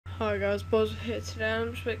Hi guys, Boz here today.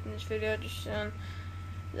 I'm just making this video just saying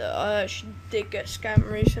that I actually did get scammed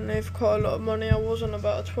recently for quite a lot of money. I was on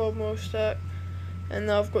about a 12 mil stack and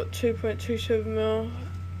now I've got 2.27 mil.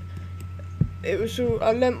 It was all,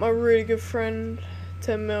 I lent my really good friend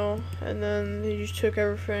 10 mil and then he just took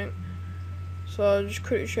everything. So I just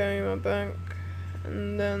quickly showing you my bank,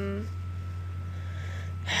 and then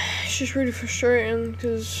it's just really frustrating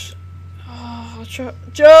because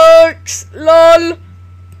jokes, lol.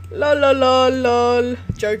 Lol.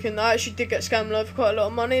 Joking, I actually did get scammed for quite a lot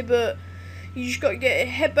of money, but you just got to get your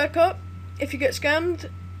head back up. If you get scammed,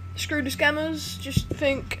 screw the scammers. Just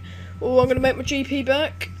think, oh, I'm going to make my GP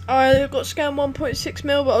back. I got scammed 1.6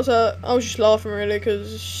 mil, but I was just laughing really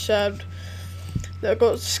because it's sad that I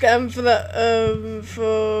got scammed for that,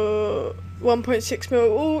 for 1.6 mil.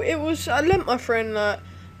 Oh, I lent my friend that,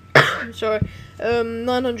 sorry,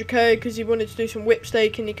 900k because he wanted to do some whip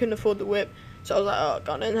staking. He couldn't afford the whip. So I was like, oh, I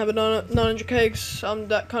can't have a 900k because I'm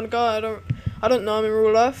that kind of guy. I don't know him in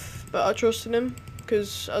real life, but I trusted him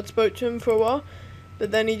because I'd spoke to him for a while.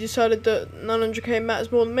 But then he decided that 900k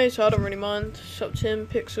matters more than me, so I don't really mind. It's up to him,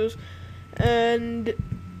 pixels. And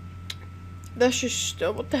that's just,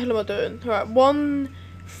 what the hell am I doing? Alright,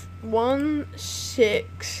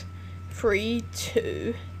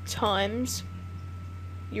 1,632 times.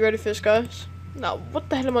 You ready for this, guys? Now,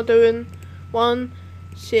 what the hell am I doing?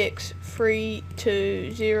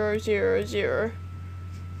 1,632,000.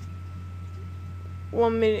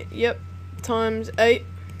 1 minute, yep, times 8.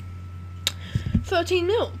 13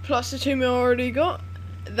 mil plus the 2 mil I already got.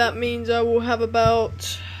 That means I will have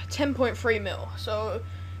about 10.3 mil. So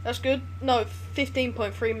that's good. No,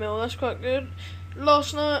 15.3 mil. That's quite good.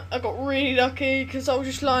 Last night I got really lucky because I was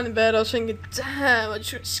just lying in bed. I was thinking, damn, I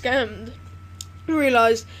just got scammed. I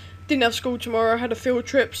realised didn't have school tomorrow. I had a field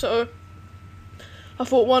trip, so I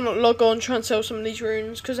thought, why not log on, try and sell some of these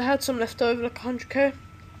runes, because I had some left over, like 100k.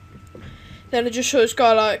 Then I just saw this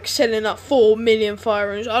guy like selling up 4 million fire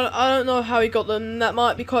runes. I don't know how he got them. That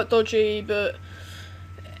might be quite dodgy, but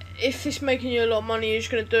if it's making you a lot of money, you're just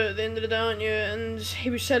going to do it at the end of the day, aren't you? And he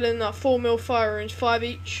was selling like 4 mil fire runes, 5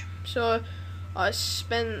 each. So I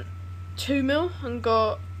spent 2 mil and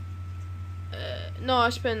got, no, I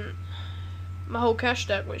spent my whole cash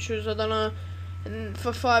stack, which was, I don't know, and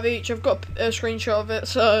for 5 each. I've got a screenshot of it,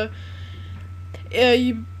 so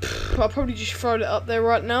yeah, I'll probably just throw it up there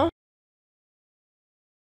right now.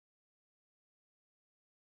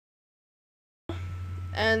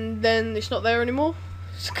 And then it's not there anymore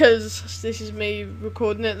because this is me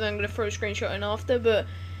recording it, and I'm going to throw a screenshot in after. But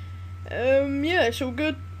yeah, it's all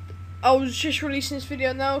good. I was just releasing this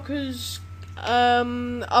video now because I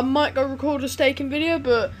might go record a staking video,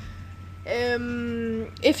 but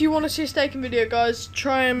if you want to see a staking video, guys,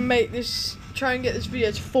 try and get this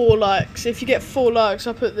video to 4 likes. If you get 4 likes,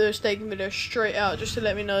 I'll put the staking video straight out just to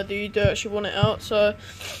let me know that you do actually want it out. So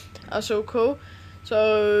that's all cool.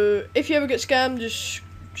 So if you ever get scammed, just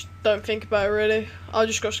don't think about it really. I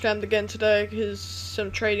just got scammed again today because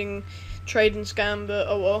some trading scam, but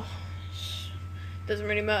oh well, doesn't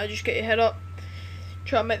really matter. Just get your head up,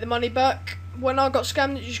 try and make the money back. When I got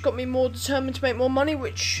scammed, it just got me more determined to make more money,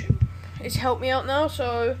 which it's helped me out now.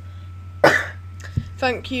 So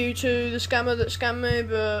thank you to the scammer that scammed me.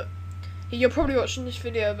 But you're probably watching this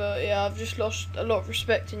video, but yeah, I've just lost a lot of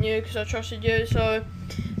respect in you because I trusted you. So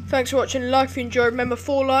thanks for watching. Like if you enjoyed. Remember,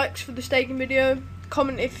 4 likes for the staking video.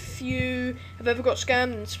 Comment if you have ever got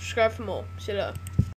scammed, and subscribe for more. See you later.